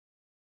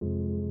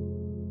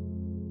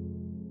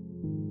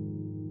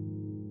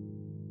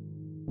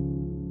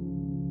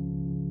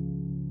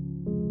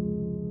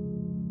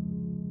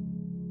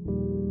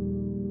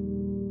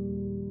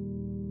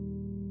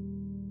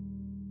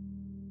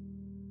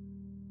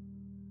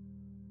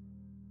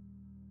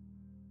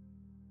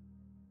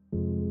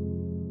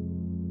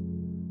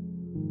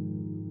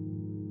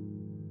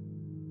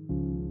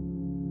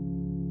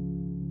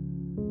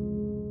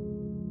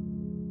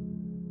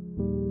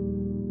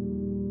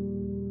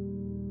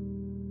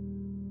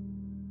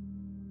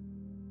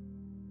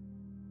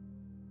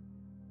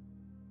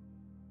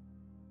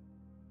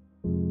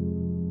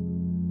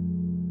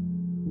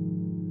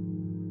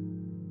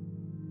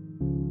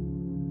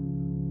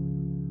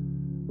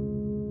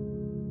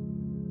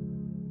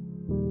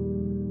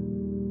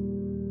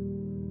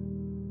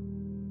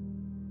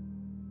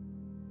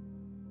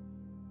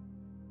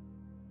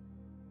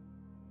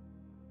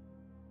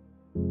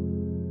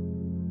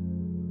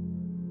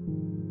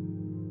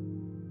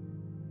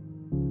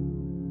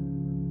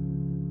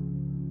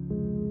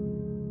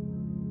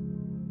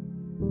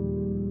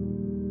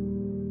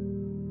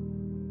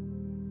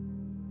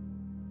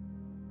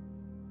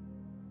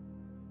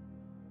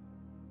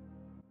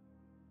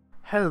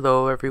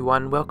Hello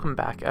everyone, welcome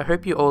back. I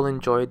hope you all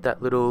enjoyed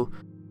that little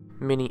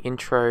mini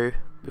intro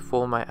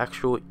before my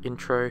actual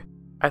intro.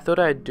 I thought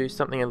I'd do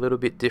something a little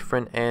bit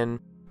different and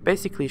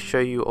basically show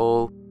you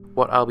all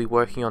what I'll be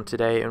working on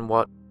today and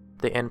what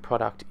the end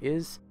product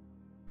is.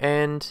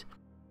 And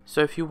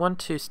so if you want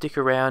to stick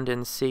around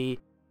and see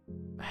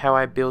how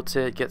I built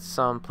it, get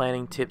some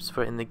planning tips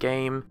for in the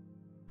game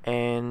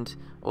and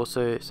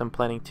also some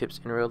planning tips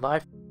in real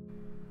life,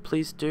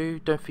 please do.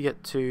 Don't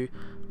forget to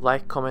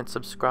like, comment,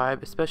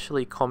 subscribe,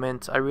 especially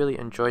comments. I really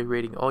enjoy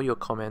reading all your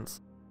comments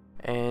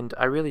and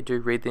I really do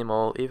read them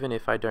all. Even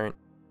if I don't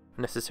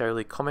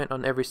necessarily comment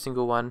on every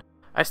single one,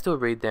 I still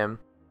read them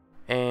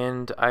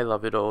and I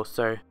love it all.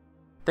 So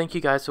thank you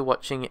guys for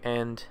watching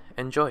and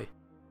enjoy.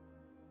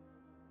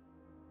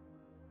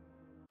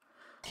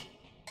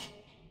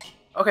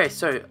 Okay,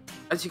 so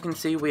as you can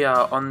see, we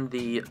are on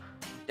the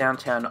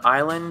downtown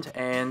island,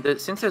 and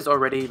since there's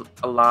already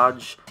a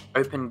large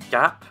open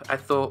gap, I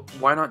thought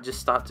why not just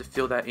start to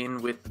fill that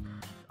in with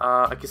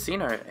a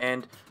casino.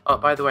 And oh,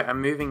 by the way,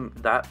 I'm moving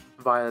that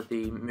via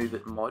the Move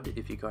It mod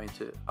if you're going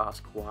to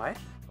ask why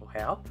or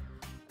how.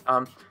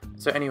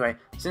 So anyway,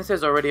 since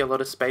there's already a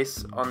lot of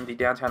space on the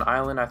downtown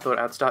island, I thought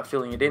I'd start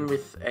filling it in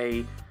with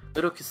a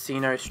little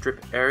casino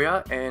strip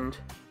area. And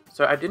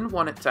so I didn't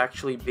want it to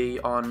actually be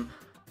on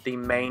the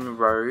main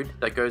road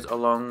that goes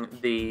along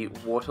the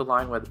water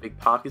line where the big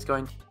park is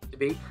going to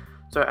be.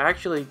 So I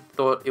actually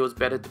thought it was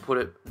better to put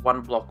it one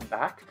block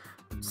back,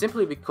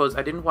 simply because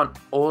I didn't want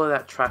all of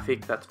that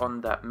traffic that's on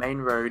that main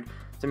road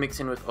to mix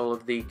in with all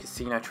of the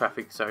casino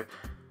traffic. So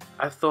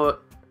I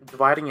thought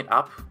dividing it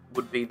up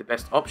would be the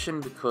best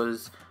option,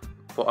 because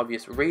for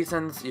obvious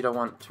reasons you don't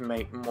want to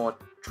make more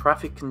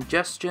traffic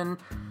congestion.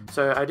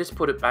 So I just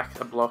put it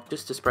back a block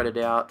just to spread it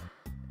out,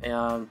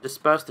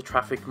 disperse the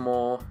traffic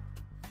more.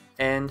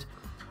 And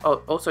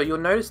also, you'll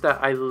notice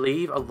that I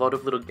leave a lot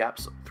of little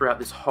gaps throughout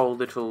this whole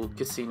little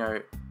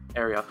casino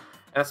area. And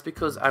that's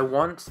because I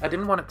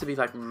didn't want it to be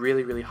like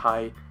really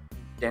high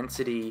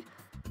density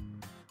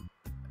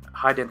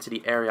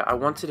area. I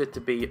wanted it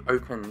to be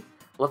open,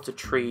 lots of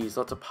trees,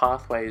 lots of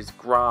pathways,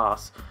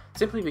 grass,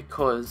 simply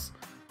because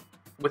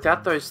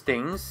without those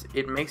things,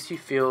 it makes you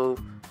feel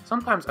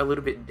sometimes a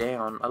little bit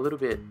down, a little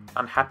bit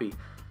unhappy.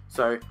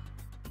 So,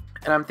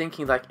 and I'm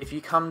thinking, like, if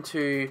you come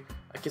to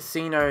a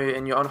casino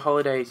and you're on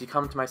holidays, you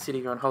come to my city,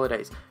 you're on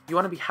holidays, you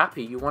want to be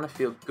happy, you want to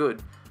feel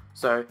good.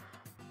 So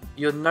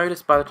you'll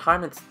notice by the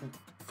time it's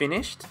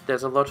finished,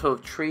 there's a lot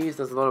of trees,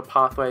 there's a lot of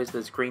pathways,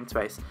 there's green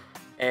space,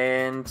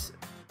 and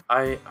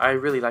I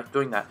really like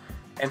doing that.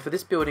 And for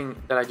this building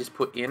that I just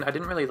put in, I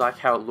didn't really like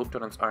how it looked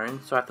on its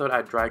own, so I thought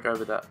I'd drag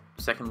over that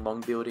second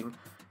long building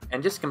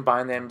and just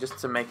combine them just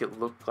to make it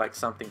look like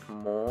something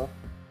more.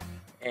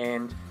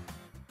 And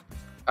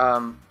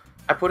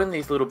I put in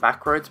these little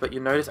back roads, but you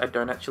notice I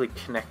don't actually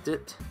connect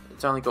it.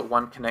 It's only got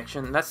one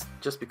connection, and that's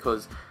just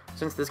because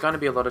since there's going to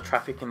be a lot of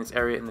traffic in this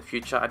area in the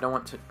future, I don't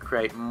want to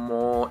create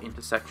more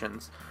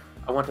intersections.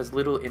 I want as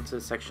little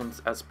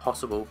intersections as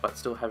possible, but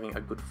still having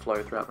a good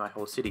flow throughout my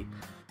whole city.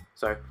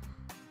 So,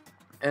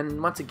 and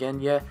once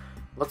again, yeah,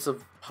 lots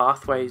of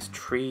pathways,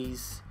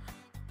 trees,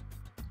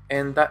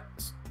 and that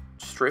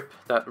strip,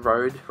 that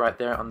road right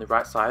there on the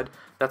right side,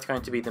 that's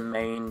going to be the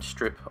main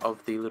strip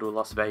of the little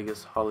Las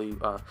Vegas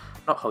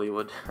not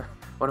Hollywood,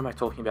 what am I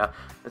talking about?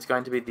 It's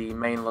going to be the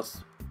main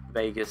Las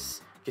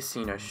Vegas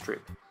casino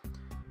strip.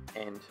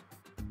 And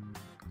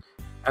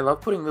I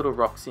love putting little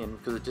rocks in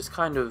because it just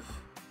kind of,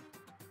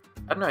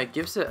 I don't know, it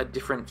gives it a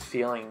different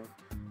feeling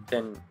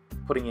than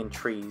putting in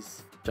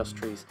trees, just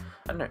trees.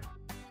 I don't know.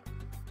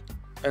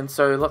 And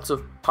so lots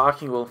of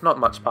parking, well, not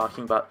much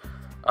parking, but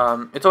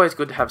it's always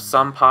good to have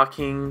some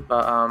parking,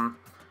 but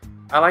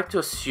I like to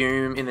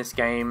assume in this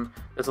game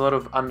there's a lot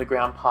of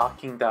underground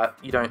parking that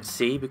you don't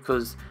see,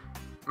 because,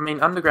 I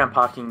mean, underground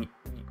parking,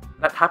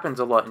 that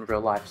happens a lot in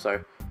real life,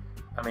 so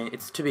I mean,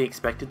 it's to be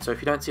expected, so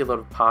if you don't see a lot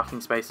of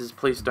parking spaces,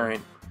 please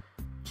don't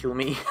kill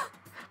me,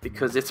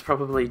 because it's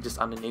probably just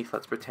underneath,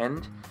 let's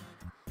pretend.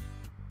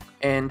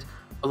 And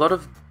a lot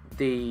of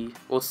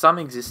some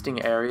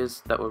existing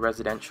areas that were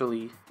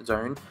residentially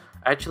zoned,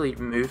 I actually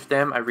moved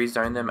them, I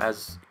rezoned them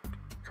as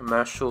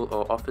commercial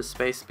or office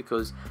space,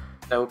 because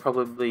they were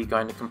probably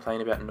going to complain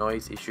about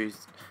noise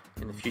issues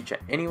in the future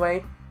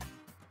anyway.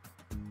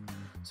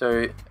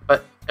 So,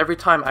 but every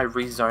time I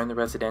rezoned the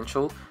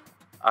residential,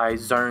 I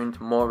zoned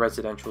more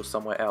residential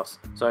somewhere else.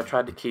 So I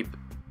tried to keep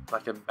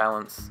like a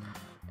balance,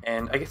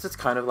 and I guess it's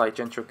kind of like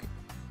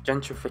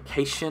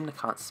gentrification, I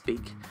can't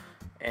speak,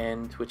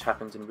 and which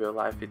happens in real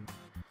life. It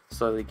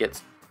slowly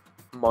gets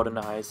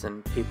modernized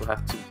and people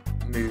have to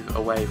move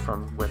away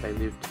from where they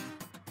lived,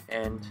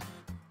 and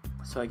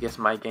so I guess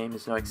my game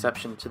is no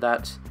exception to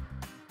that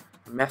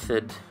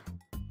method.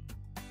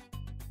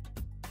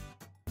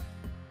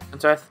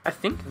 And so I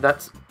think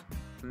that's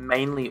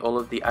mainly all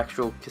of the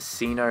actual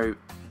casino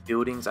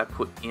buildings I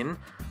put in,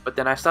 but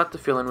then I start to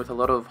fill in with a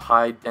lot of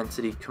high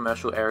density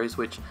commercial areas,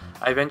 which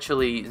I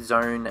eventually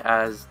zone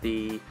as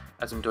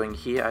I'm doing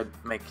here. I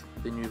make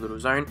the new little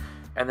zone,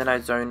 and then I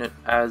zone it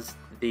as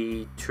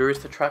the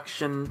tourist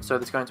attraction. So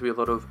there's going to be a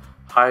lot of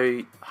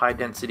high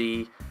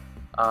density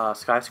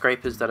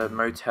skyscrapers that are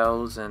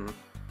motels and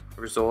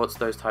resorts,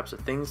 those types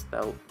of things.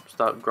 They'll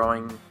start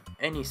growing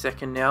any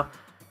second now,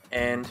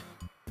 and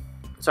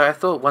so I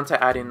thought once I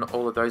add in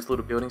all of those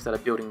little buildings that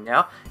I'm building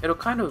now, it'll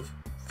kind of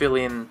fill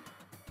in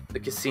the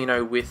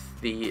casino with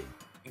the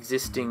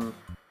existing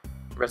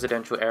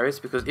residential areas,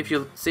 because if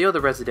you see all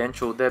the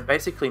residential, they're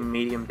basically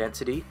medium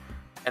density,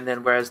 and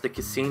then whereas the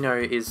casino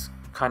is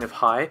kind of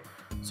high.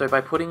 So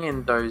by putting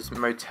in those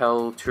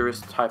motel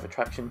tourist type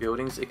attraction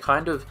buildings, it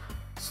kind of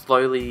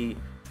slowly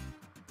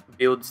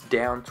builds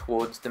down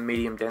towards the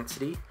medium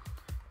density.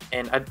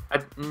 And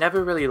I'd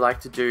never really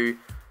like to do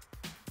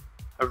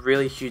a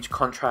really huge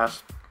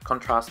contrast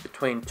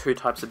between two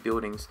types of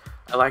buildings.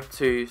 I like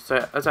to,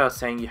 so as I was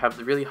saying, you have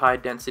the really high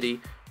density,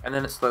 and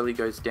then it slowly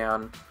goes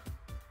down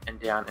and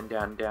down and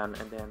down and down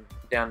and then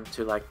down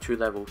to like 2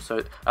 levels.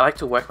 So I like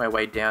to work my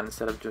way down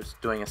instead of just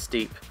doing a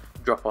steep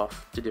drop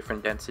off to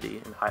different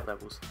density and height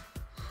levels.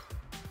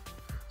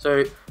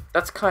 So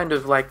that's kind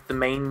of like the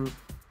main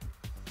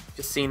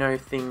casino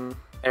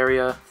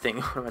area.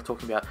 What am I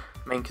talking about?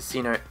 Main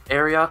casino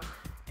area.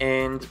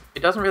 And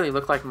it doesn't really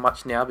look like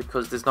much now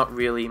because there's not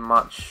really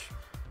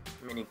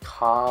many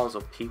cars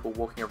or people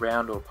walking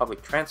around or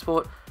public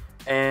transport.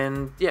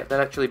 And yeah, that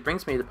actually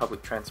brings me to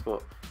public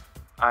transport.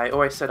 I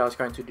always said I was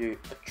going to do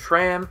a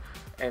tram,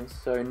 and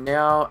so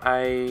now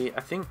I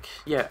think,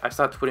 yeah, I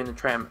start to put in the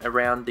tram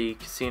around the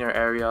casino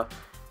area,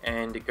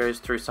 and it goes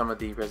through some of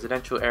the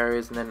residential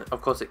areas, and then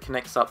of course it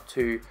connects up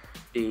to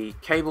the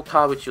cable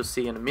car, which you'll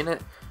see in a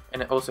minute,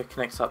 and it also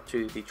connects up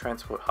to the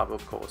transport hub,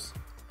 of course.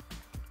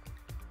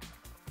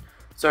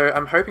 So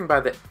I'm hoping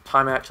by the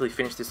time I actually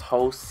finish this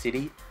whole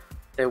city,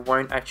 there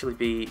won't actually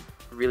be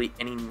really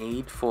any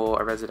need for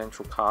a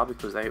residential car,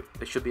 because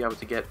they should be able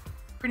to get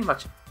pretty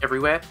much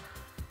everywhere.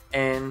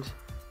 And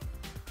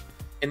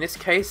in this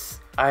case,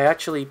 I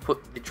actually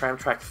put the tram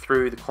track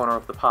through the corner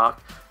of the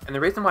park, and the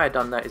reason why I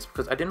done that is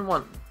because I didn't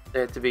want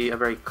there to be a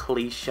very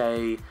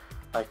cliche,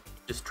 like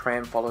just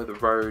tram follow the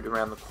road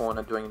around the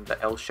corner doing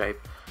the L shape.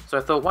 So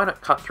I thought, why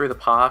not cut through the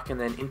park and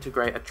then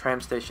integrate a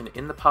tram station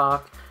in the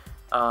park,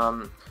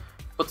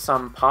 put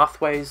some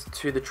pathways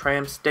to the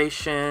tram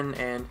station,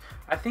 and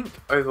I think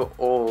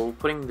overall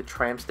putting the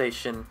tram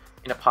station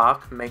in a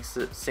park makes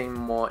it seem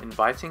more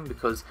inviting,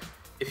 because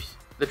if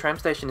the tram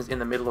station is in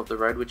the middle of the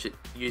road, which it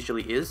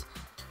usually is,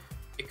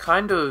 it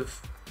kind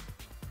of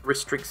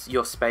restricts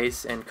your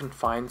space and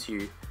confines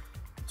you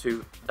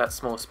to that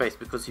small space,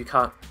 because you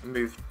can't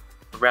move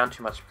around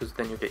too much, because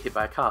then you'll get hit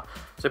by a car.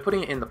 So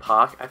putting it in the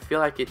park, I feel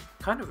like it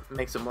kind of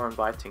makes it more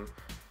inviting.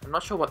 I'm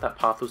not sure what that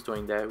path was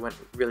doing there. It went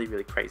really,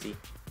 really crazy.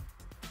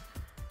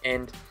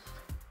 And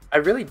I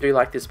really do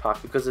like this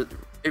park because it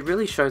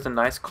really shows a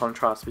nice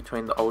contrast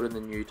between the old and the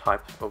new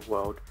type of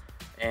world.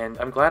 And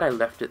I'm glad I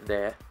left it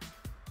there,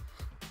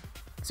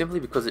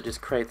 simply because it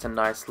just creates a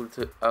nice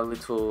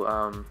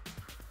little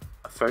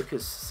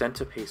focus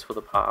centerpiece for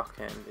the park,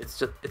 and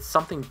it's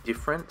something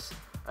different,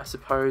 I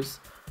suppose,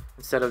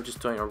 instead of just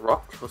doing a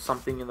rock or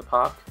something in the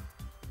park.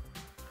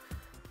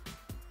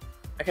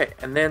 Okay,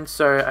 and then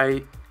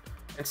so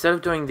instead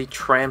of doing the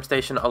tram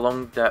station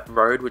along that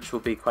road, which will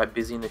be quite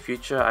busy in the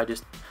future, I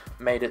just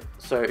made it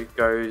so it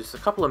goes a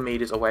couple of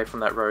meters away from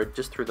that road,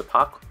 just through the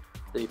park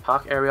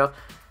area.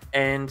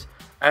 And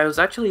I was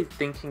actually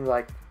thinking,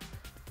 like,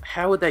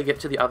 how would they get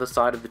to the other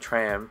side of the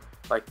tram,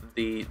 like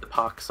the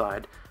park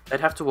side? They'd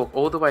have to walk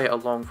all the way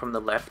along from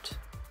the left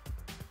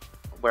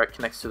where it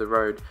connects to the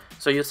road.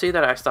 So you'll see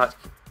that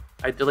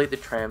I delete the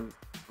tram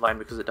line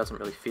because it doesn't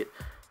really fit.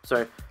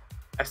 So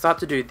I start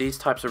to do these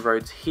types of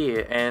roads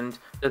here, and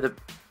they're the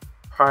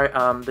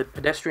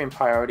pedestrian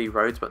priority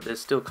roads, but there's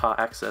still car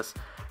access.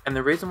 And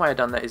the reason why I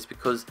done that is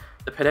because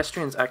the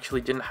pedestrians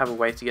actually didn't have a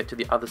way to get to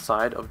the other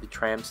side of the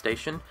tram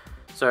station.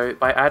 So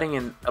by adding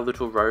in a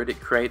little road, it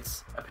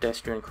creates a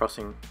pedestrian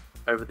crossing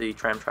over the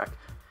tram track.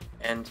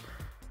 And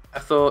I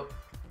thought,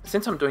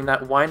 since I'm doing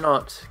that, why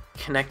not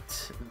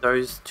connect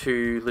those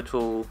two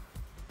little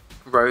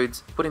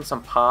roads, put in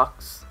some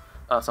parks,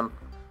 some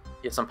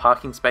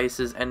parking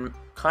spaces, and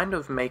kind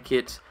of make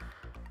it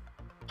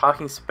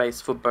parking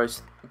space for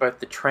both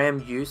the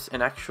tram use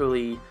and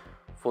actually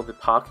for the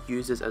park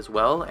users as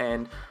well.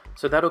 And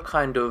so that'll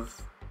kind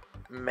of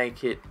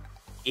make it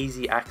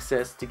easy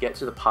access to get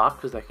to the park,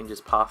 because they can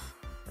just path.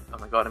 Oh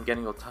my god, I'm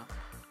getting all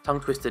tongue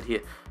twisted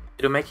here.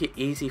 It'll make it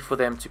easy for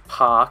them to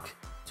park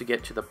to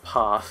get to the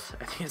path.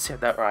 I think I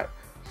said that right.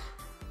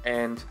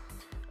 And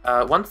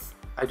once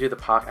I do the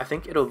park, I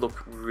think it'll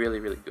look really,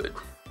 really good.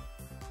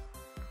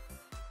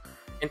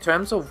 In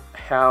terms of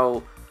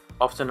how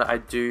often I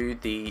do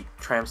the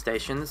tram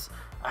stations,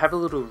 I have a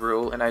little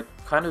rule, and I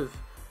kind of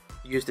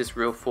use this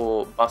rule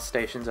for bus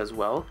stations as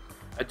well.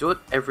 I do it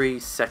every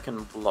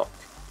second block,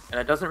 and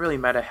it doesn't really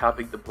matter how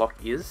big the block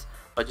is,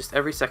 but just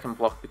every second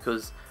block,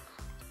 because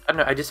I don't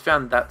know, I just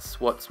found that's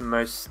what's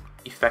most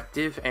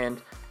effective.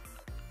 And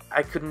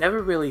I could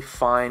never really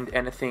find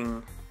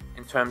anything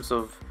in terms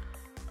of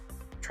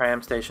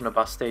tram station or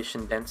bus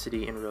station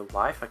density in real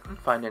life. I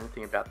couldn't find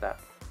anything about that.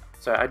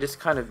 So I just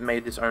kind of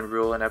made this own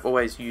rule, and I've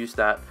always used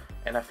that,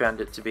 and I found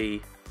it to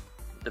be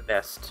the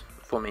best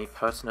for me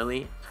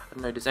personally. I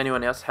don't know, does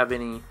anyone else have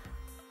any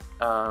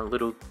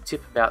little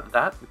tip about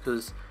that?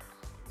 Because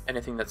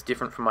anything that's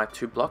different from my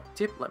 2-block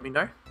tip, let me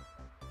know.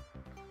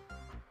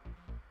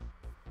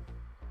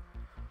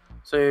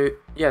 So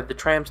yeah, the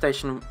tram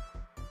station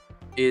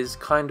is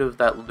kind of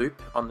that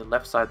loop on the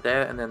left side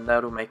there, and then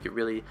that'll make it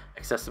really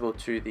accessible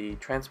to the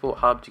transport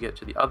hub to get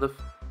to the other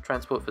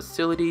transport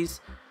facilities.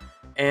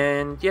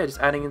 And yeah, just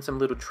adding in some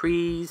little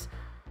trees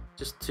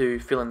just to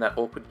fill in that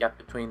awkward gap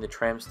between the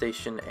tram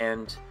station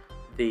and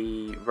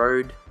the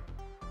road.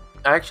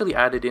 I actually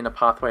added in a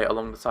pathway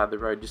along the side of the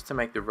road just to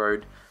make the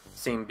road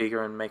seem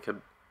bigger and make a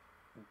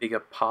bigger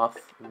path,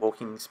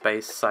 walking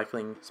space,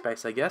 cycling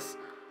space, I guess.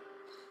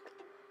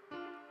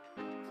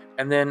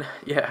 And then,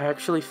 yeah, I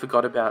actually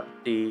forgot about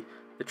the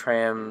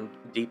tram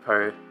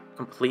depot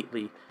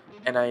completely,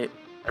 and I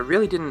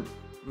really didn't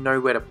know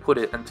where to put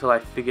it until I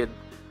figured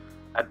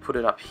I'd put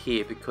it up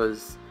here,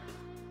 because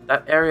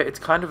that area, it's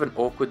kind of an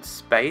awkward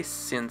space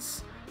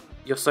since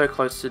you're so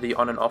close to the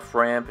on and off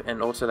ramp, and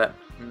also that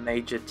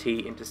major T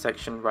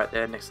intersection right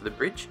there next to the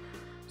bridge.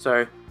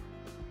 So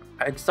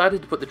I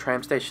decided to put the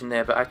tram station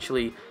there, but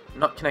actually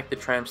not connect the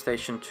tram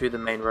station to the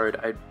main road.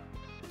 I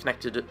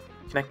connected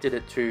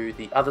it to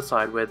the other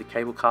side where the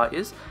cable car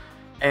is.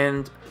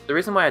 And the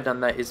reason why I'd done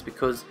that is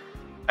because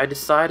I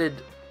decided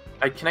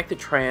I'd connect the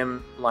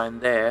tram line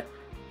there,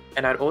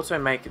 and I'd also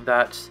make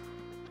that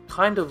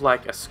kind of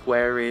like a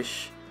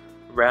squarish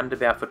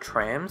roundabout for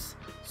trams,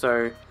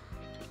 so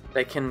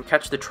they can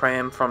catch the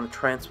tram from the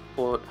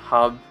transport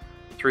hub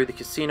through the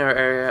casino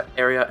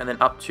area and then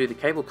up to the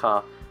cable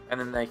car, and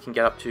then they can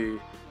get up to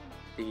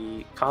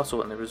the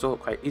castle and the resort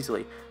quite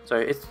easily. So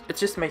it's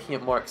just making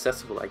it more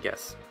accessible, I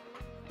guess.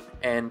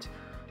 And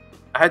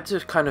I had to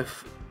kind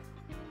of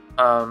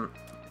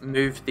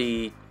move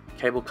the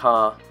cable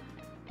car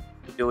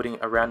building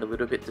around a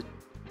little bit to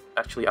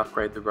actually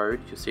upgrade the road.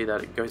 You'll see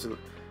that it goes a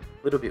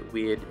little bit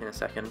weird in a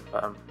second,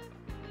 but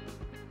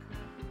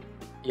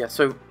yeah,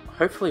 so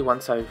hopefully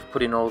once I've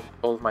put in all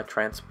of my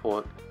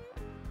transport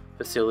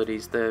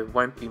facilities, there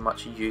won't be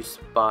much use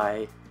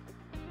by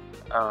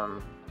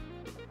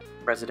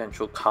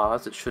residential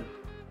cars. It should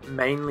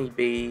mainly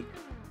be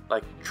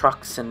like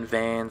trucks and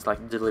vans,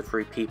 like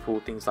delivery people,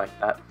 things like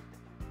that.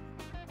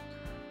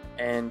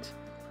 And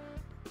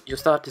you'll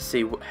start to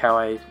see how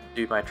I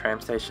do my tram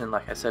station,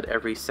 like I said,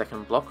 every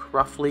second block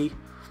roughly.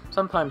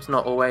 Sometimes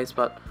not always,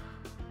 but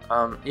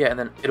yeah, and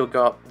then it'll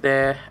go up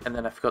there, and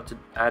then I forgot to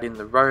add in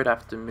the road. I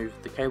have to move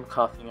the cable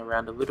car thing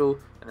around a little,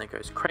 and then it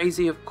goes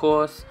crazy, of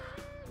course.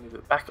 Move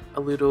it back a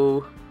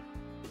little.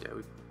 There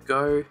we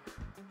go.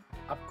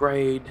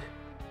 Upgrade,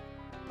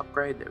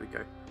 there we go.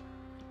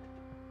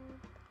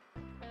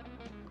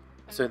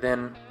 So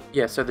then,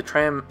 yeah, so the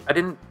tram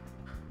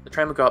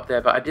will go up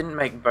there, but I didn't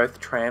make both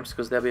trams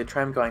because there'll be a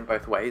tram going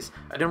both ways.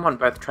 I didn't want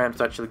both trams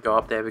to actually go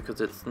up there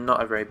because it's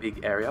not a very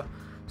big area.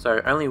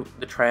 So only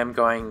the tram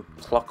going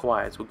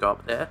clockwise will go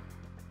up there,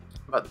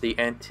 but the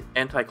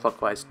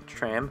anti-clockwise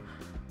tram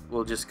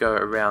will just go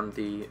around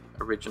the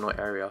original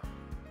area,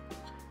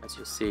 as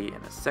you'll see in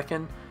a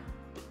second.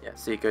 Yeah,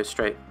 see, it goes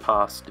straight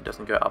past, it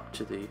doesn't go up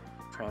to the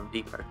tram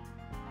depot.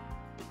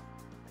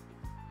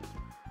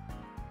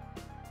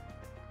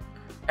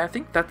 I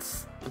think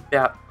that's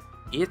about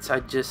it.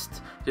 I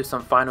just do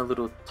some final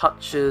little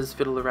touches,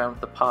 fiddle around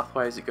with the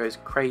pathways, it goes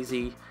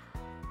crazy,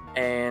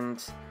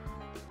 and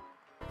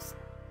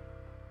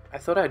I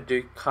thought I'd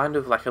do kind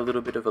of like a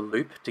little bit of a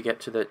loop to get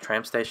to the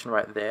tram station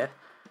right there,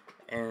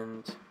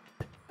 and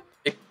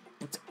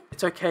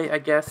it's okay, I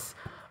guess.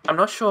 I'm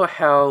not sure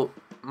how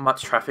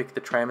much traffic the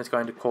tram is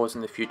going to cause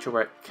in the future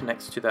where it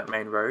connects to that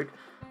main road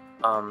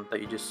that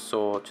you just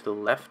saw to the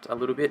left a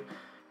little bit,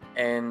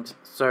 and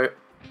so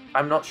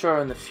I'm not sure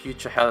in the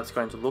future how that's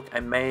going to look.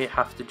 I may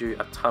have to do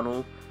a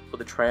tunnel for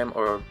the tram,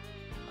 or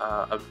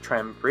a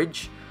tram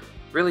bridge.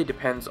 Really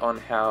depends on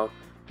how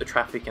the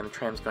traffic and the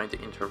tram's going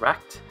to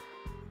interact,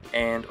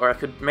 or I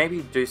could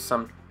maybe do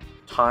some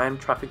timed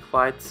traffic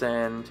lights,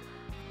 and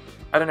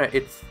I don't know,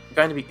 it's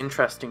going to be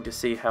interesting to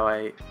see how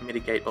I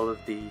mitigate all of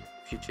the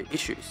future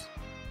issues.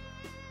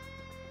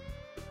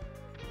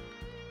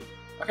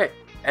 Okay,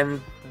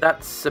 and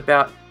that's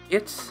about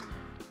it.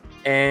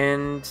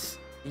 And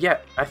yeah,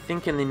 I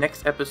think in the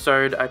next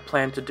episode I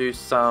plan to do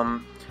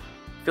some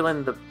fill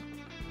in the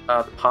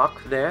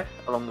park there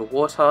along the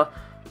water,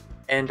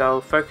 and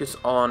I'll focus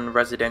on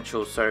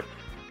residential. So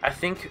I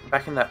think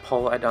back in that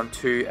poll I done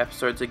 2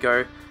 episodes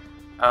ago,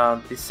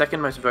 the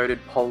second most voted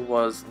poll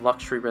was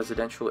luxury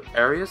residential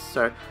areas,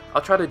 so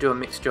I'll try to do a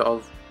mixture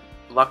of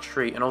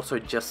luxury and also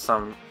just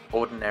some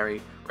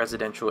ordinary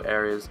residential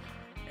areas,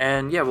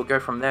 and yeah, we'll go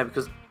from there,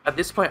 because at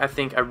this point I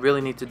think I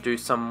really need to do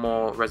some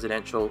more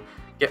residential,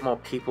 get more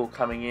people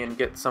coming in,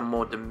 get some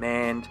more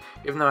demand,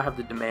 even though I have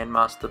the demand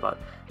master. But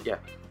yeah,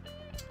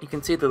 you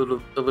can see the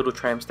little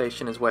tram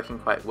station is working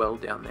quite well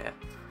down there.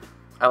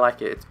 I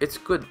like it. It's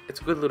good.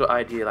 It's a good little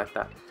idea like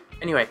that.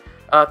 Anyway,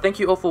 thank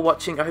you all for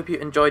watching. I hope you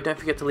enjoyed. Don't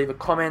forget to leave a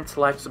comment,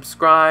 like,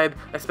 subscribe,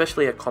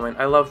 especially a comment.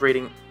 I love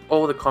reading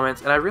all the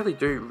comments, and I really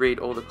do read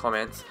all the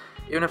comments,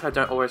 even if I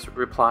don't always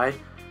reply.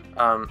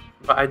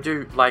 But I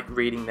do like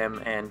reading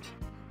them, and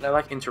I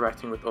like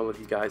interacting with all of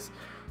you guys.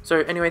 So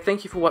anyway,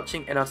 thank you for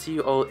watching, and I'll see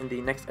you all in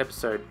the next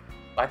episode.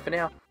 Bye for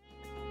now.